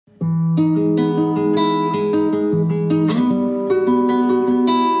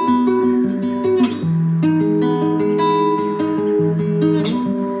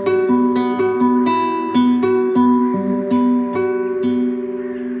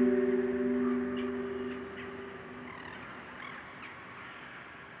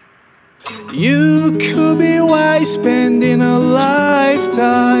You could be wise, spending a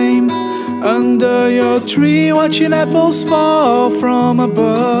lifetime under your tree, watching apples fall from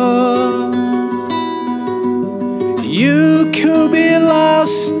above. You could be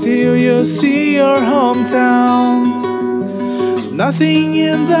lost till you see your hometown. Nothing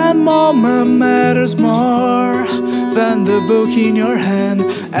in that moment matters more than the book in your hand.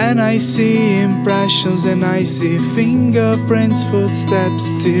 And I see impressions, and I see fingerprints,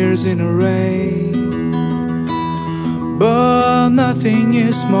 footsteps, tears in the rain. But nothing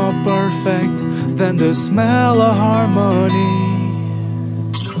is more perfect than the smell of harmony.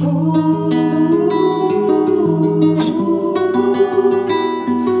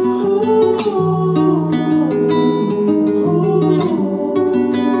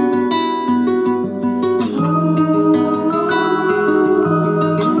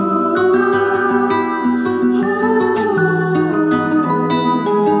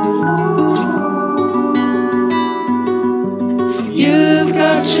 You've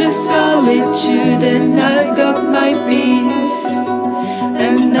got your solitude and I've got my peace,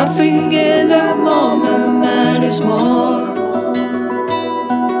 and nothing in that moment matters more.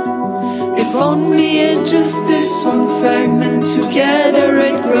 If only in just this one fragment together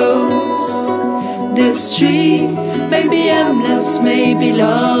it grows. This tree may be endless, may be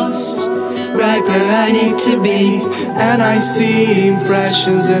lost, right where I need to be. And I see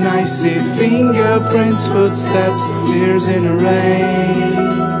impressions, and I see fingerprints, footsteps, tears in the rain.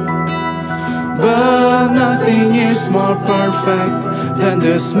 But nothing is more perfect than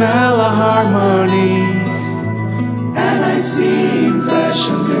the smell of harmony. And I see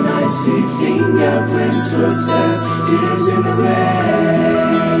impressions, and I see fingerprints, footsteps, tears in the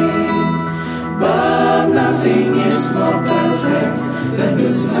rain. But nothing is more perfect than the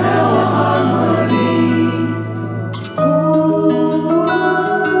smell of harmony.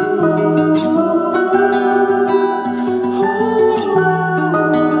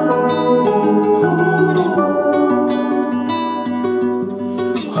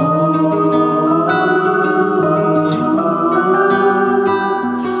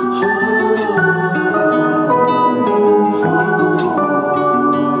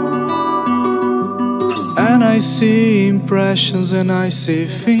 I see impressions, and I see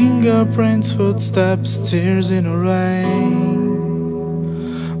fingerprints, footsteps, tears in the rain.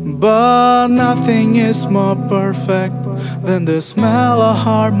 But nothing is more perfect than the smell of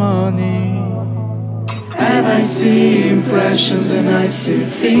harmony. And I see impressions, and I see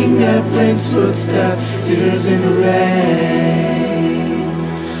fingerprints, footsteps, tears in the rain.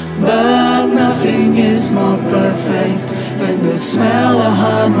 But nothing is more perfect than the smell of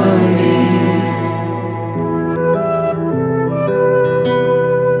harmony.